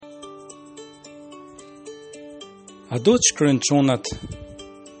A duhet shkruajnë cunat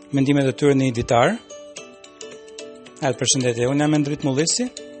mendimet e tyre në një ditar? Përshëndetje, unë jam Endrit Mullisi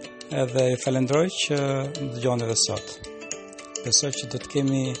edhe ju falenderoj që më dëgjoni edhe sot. Besoj që do të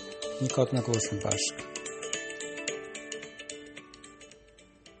kemi një kohë të mrekullueshme bashkë.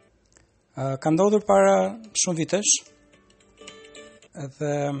 Ka ndodhur para shumë vitesh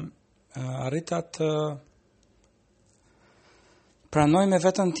edhe arrita të pranoj me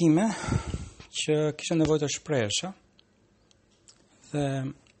veten time që kisha nevojë të shprehesha dhe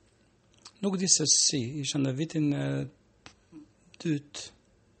nuk di se si, isha në vitin e dytë,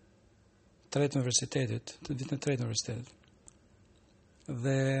 tretë universitetit,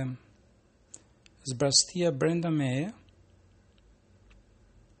 dhe zbrastia brenda meje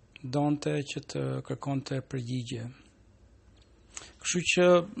donte që të kërkonte përgjigje. Kështu që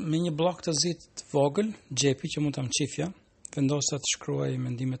me një blok të zi të vogël, xhepi që mund ta mçifja, vendosa të shkruaj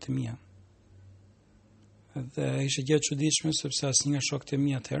mendimet e mia. Dhe ishte gjë e çuditshme sepse asnjë nga shokët e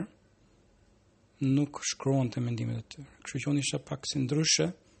mi atëherë nuk shkruante mendimet e tyre. Kështu që unë isha pak si ndryshe,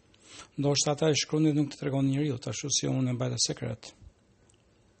 ndoshta ata e shkruanin nuk të tregonin njeriu, ashtu si unë e mbajta sekret.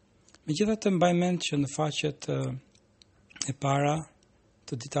 Megjithatë mbaj mend që në faqet e para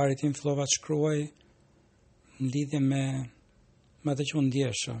të ditarit tim fillova të shkruaj në lidhje me atë që unë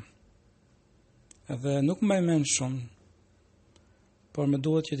ndjesha. Edhe nuk mbaj mend shumë, por më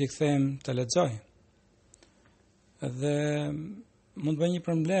duhet që t'i kthehem të lexoj. Dhe mund të bëj një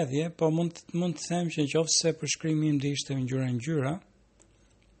përmbledhje, po mund të them që nëse përshkrimi im do ishte ngjyra,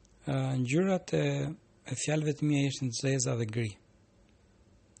 ngjyrat e fjalëve të mia ishin të zeza dhe gri.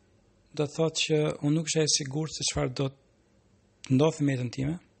 Do thotë që unë nuk isha i sigurt se çfarë do të ndodhte me jetën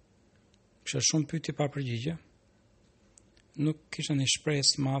time. Kisha shumë pyetje pa përgjigje. Nuk kisha një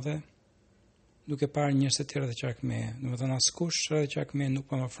shpresë të madhe, duke parë njerëz të tjerë të qark meje. Domethënë askush rreth qark meje nuk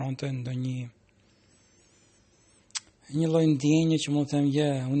po më ofronte ndonjë një lloj ndjenje që mund të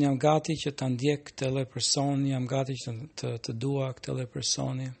them, unë jam gati që ta ndjek këtë lloj personi, jam gati që të dua këtë lloj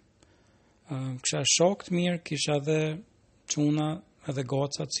personi. Kisha shok të mirë, kisha edhe çuna edhe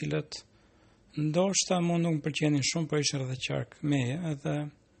goca, të cilët ndoshta mund nuk më pëlqenin shumë, por ishin rreth qark meje, edhe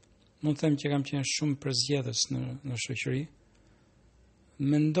mund të them që kam qenë shumë përzgjedhës në shoqëri.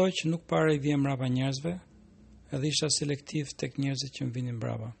 Mendoj që nuk para i vjen mbrapa njerëzve, edhe isha selektiv tek njerëzit që më vinin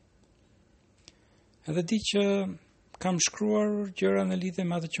mbrapa. Edhe di që kam shkruar gjëra në lidhje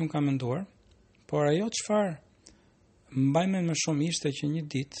me atë që unë kam menduar, por ajo çfarë mbaj mend më shumë ishte që një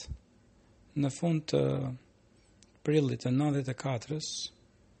ditë në fund të prillit të 94-s,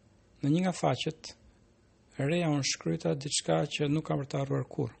 në një nga faqet reja unë shkruajta diçka që nuk kam për të harruar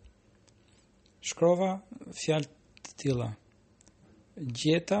kurrë. Shkrova fjalë të tilla: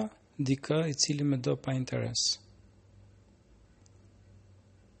 gjeta dikë i cili më do pa interes.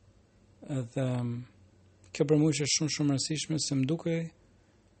 Edhe kjo për mua është shumë rëndësishme, se më dukej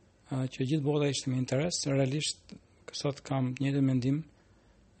që gjithë bota ishte me interes. Realisht sot kam të njëjtin mendim,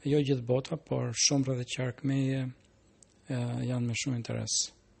 jo gjithë bota, por shumë rreth qark meje janë me shumë interes.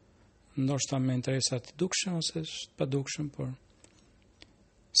 Ndoshta me interesa të dukshëm ose të padukshëm, por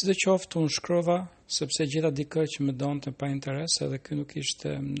sidoqoftë unë shkrova sepse gjeta dikë që më donte pa interes, edhe ky nuk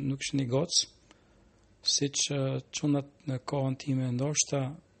ishte një gocë, siç çunat në kohën time ndoshta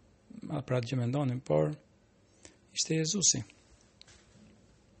pra gjë mendonin, por ishte Jezusi.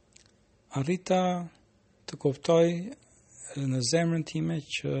 Arrita të kuptoj në zemrën time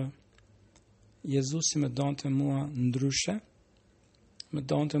që Jezusi më donte mua ndryshe, më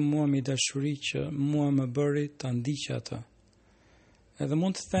donte mua me dashuri që mua më bëri ta ndiqja atë. Edhe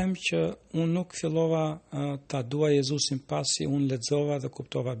mund të them që unë nuk fillova ta dua Jezusin pasi unë lexova dhe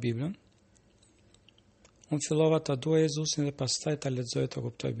kuptova Biblën. Unë fillova ta dua Jezusin dhe pastaj ta lexoj dhe ta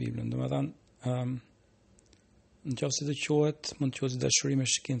kuptoj Biblën. Domethënë, nëse të quhet, mund të quhet dashuri me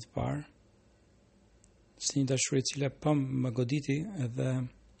shikim të parë, si një dashuri e cila më goditi, edhe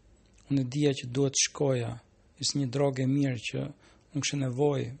unë dija që duhet të shkoja, ishte një drogë e mirë që unë kisha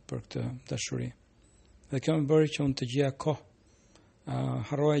nevojë për këtë dashuri. Dhe kjo më bëri që unë të gjeja kohë,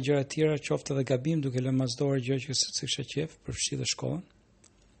 harroja gjëra të tjera, qoftë edhe gabim, duke lënë mas dore gjëra që s'kisha qejf për fshi dhe shkollën,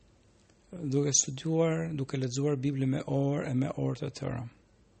 duke studiuar, duke lexuar Biblën me orë të tëra.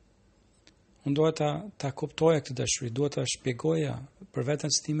 Unë duhet ta kuptoja këtë dashuri, duhet ta shpjegoja për veten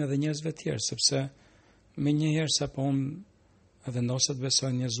time dhe njerëzve të tjerë, sepse me njëherë sapo unë vendosa të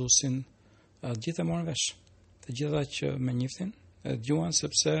besoj në Jezusin, të gjithë e morën vesh. Të gjitha që më njiftin e dëgjuan,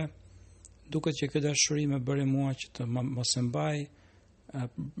 sepse duket që kjo dashuri më bëri mua që të mos e mbaj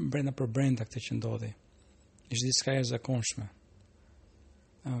brenda për brenda këtë që ndodhi. Ishte diçka e zakonshme.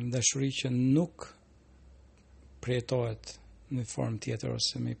 Dashuri që nuk përjetohet në formë tjetër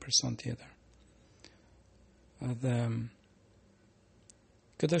ose me një person tjetër. Dhe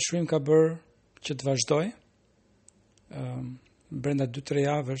këtë dashuri ka bërë që të vazhdoj. Brenda 2-3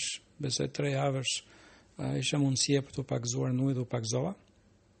 javësh, besoj 3 javësh, isha mundësie për të pakzuar në ujë dhe u pakzova.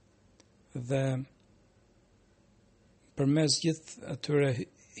 Dhe përmes gjithë atyre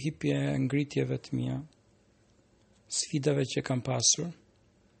hipje ngritjeve të mia, sfidave që kam pasur,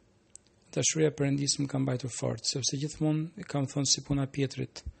 dashuria Perëndisë më ka mbajtur fort, sepse gjithmonë kam thënë si puna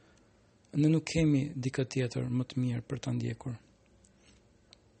Pjetrit, ne nuk kemi dikë tjetër më të mirë për ta ndjekur.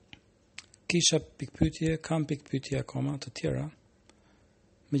 Kisha pikpyetje, kam pikpyetje akoma të tjera.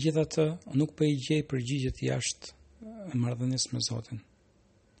 Megjithatë, nuk po I gjej përgjigjet jashtë marrëdhënies me Zotin.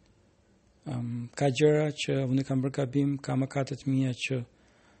 Ka gjëra që unë kam bërë gabim, ka mëkate të mia që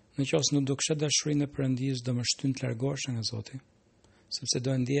nëse nuk do kisha dashurinë e Perëndisë, do më shtyn të largohesha nga Zoti, sepse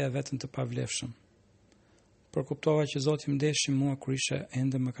do e ndjeja veten të pavlefshëm. Por kuptova që Zoti më ndeshi mua kur isha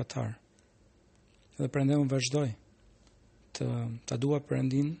ende mëkatar. Dhe prandaj unë vazhdoj ta dua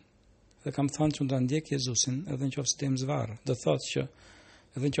Perëndinë dhe kam thënë që unë do ndjek Jezusin edhe nëse të më zvarr. Do thotë që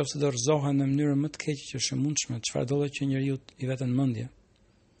edhe nëse do rrezohen në mënyrë më të keqe që është e mundshme, çfarë do që njeriu I veten mendje.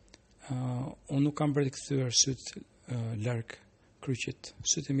 Unë nuk kam bërë të kthyer syt larg kryqit.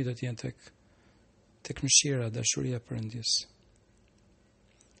 Sytë mi do të jenë tek mëshira, dashuria e Perëndisë.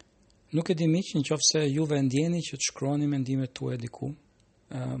 Nuk e di miq, nëse juve ndjeni që të shkruani mendimet tuaja diku,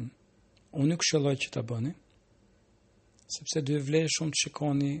 unë nuk këshilloj që ta bëni, sepse do vlej shumë të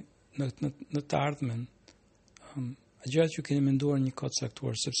shikoni në të ardhmen gjërat që keni menduar një kohë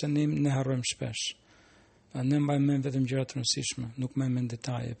caktuar, sepse ne harrojmë shpesh. Ne mbajmë mend vetëm gjëra të rëndësishme, nuk mbajmë mend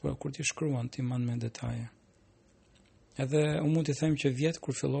detaje, por kur ti shkruan ti mban mend detaje. Edhe unë mund të them që vjet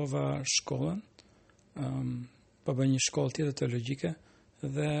kur fillova shkollën, po bëj një shkollë tjetër teologjike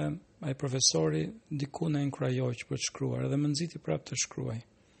dhe ai profesori diku na inkurajoi që për të shkruar dhe më nxiti prapë të shkruaj.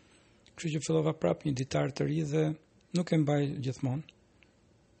 Kështu që fillova prapë një ditar të ri dhe nuk e mbaj gjithmonë.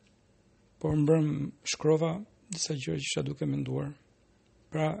 Por mbrëm shkrova disa gjëra që isha duke menduar.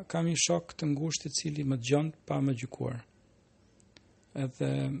 Pra kam një shok të ngushtë I cili më dëgjon pa më gjykuar. Edhe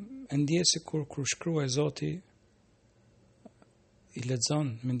e ndjej sikur kur shkruaj Zoti I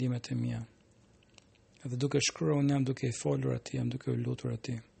lexon mendimet e mia. Edhe duke shkruar unë jam duke I folur atij, jam duke U lutur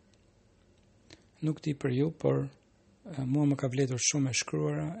atij. Nuk di për ju, por mua më ka vlerësuar shumë e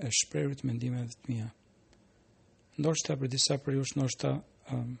shkruara, e shprehurit mendimeve të mia. Ndoshta për disa për ju ndoshta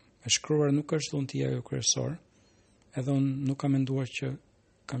e shkruar nuk është dhuntia jo kryesor, edhe unë nuk kam menduar që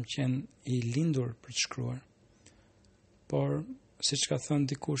kam qenë I lindur për të shkruar. Por, siç ka thënë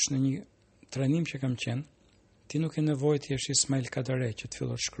dikush në një trajnim që kam qenë, ti nuk e nevojë të jesh Ismail Kadare që të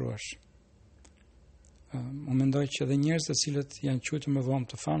fillosh shkruash. Unë mendoj që edhe njerëz të cilët janë quajtur më vonë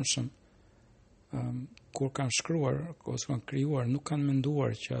të famshëm, kur kanë shkruar ose kanë krijuar, nuk kanë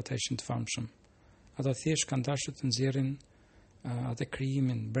menduar që ata ishin të famshëm. Ata thjesht kanë dashur të nxjerrin atë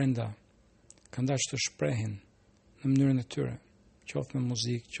krijimin brenda, kanë dashur të shprehin në mënyrën e tyre, qoftë me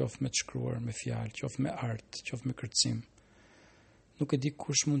muzikë, qoftë me të shkruar, me fjalë, qoftë me art, qoftë me kërcim. Nuk e di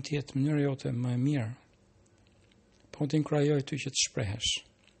kush mund të jetë mënyra jote më e mirë, po të inkurajoj ty që të shprehesh.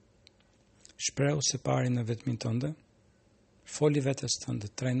 Shprehu së pari në vetmin tënde, foli vetes tënde,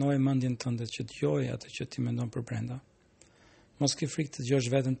 trajnoj mendjen tënde që dëgjoj atë që ti mendon për brenda. Mos ke frikë të dëgjosh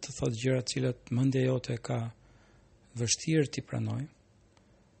vetëm të thotë gjëra të cilat mendja jote ka vështirë ti pranoj.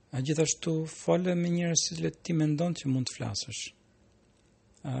 Gjithashtu fole me njerëz që ti mendon që mund të flasësh.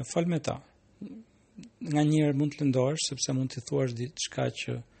 Fol me ta. Nga njerë mund të lëndohesh, sepse mund të thuash diçka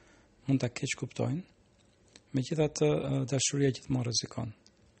që mund ta keq kuptojnë. Megjithatë, dashuria gjithmonë rrezikon.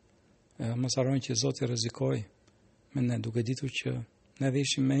 Mos harroni që Zoti rrezikoi me ne, duke ditur që ne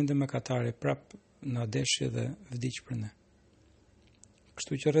ishim ende mëkatare prap në adeshje dhe vdiq për ne.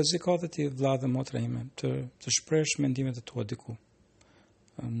 Kështu që rreziko dhe ti vëlla dhe motra ime të shpresh mendimet e tua diku.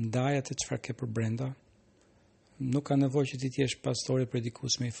 Ndaj atë çfarë ke për brenda. Nuk ka nevojë që ti të jesh pastori për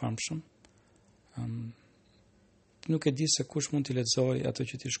dikush më I famshëm. Nuk e di se kush mund t'i lexojë ato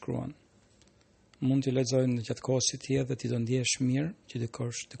që ti shkruan. Mund t'i lexojë në gjatë kohës që ti je dhe ti do ndjehesh mirë, që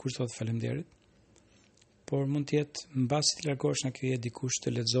dikush thotë faleminderit. Por mund të jetë mbasi të largohesh nga ky jetë dikush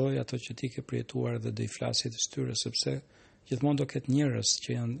të lexojë ato që ti ke përjetuar dhe do I flasë të tyre, sepse gjithmonë do ketë njerëz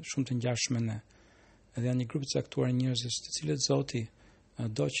që janë shumë të ngjashëm me ne. Edhe janë një grup të caktuar njerëzish të cilët Zoti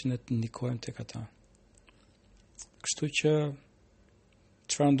do që ne të ndikojmë tek ata. Kështu që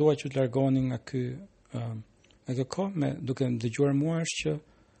çfarë dua që të largoni nga ky kjo kohë duke më dëgjuar mua është që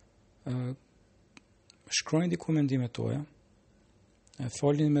shkruajni diku mendimet tuaja,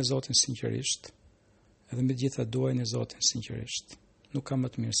 folini me Zotin sinqerisht, edhe me gjitha duajni Zotin sinqerisht. Nuk ka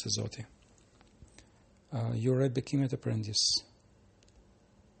më të mirë se Zoti. Ju uroj bekimet e Perëndisë.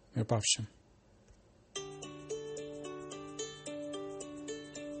 Mirupafshim.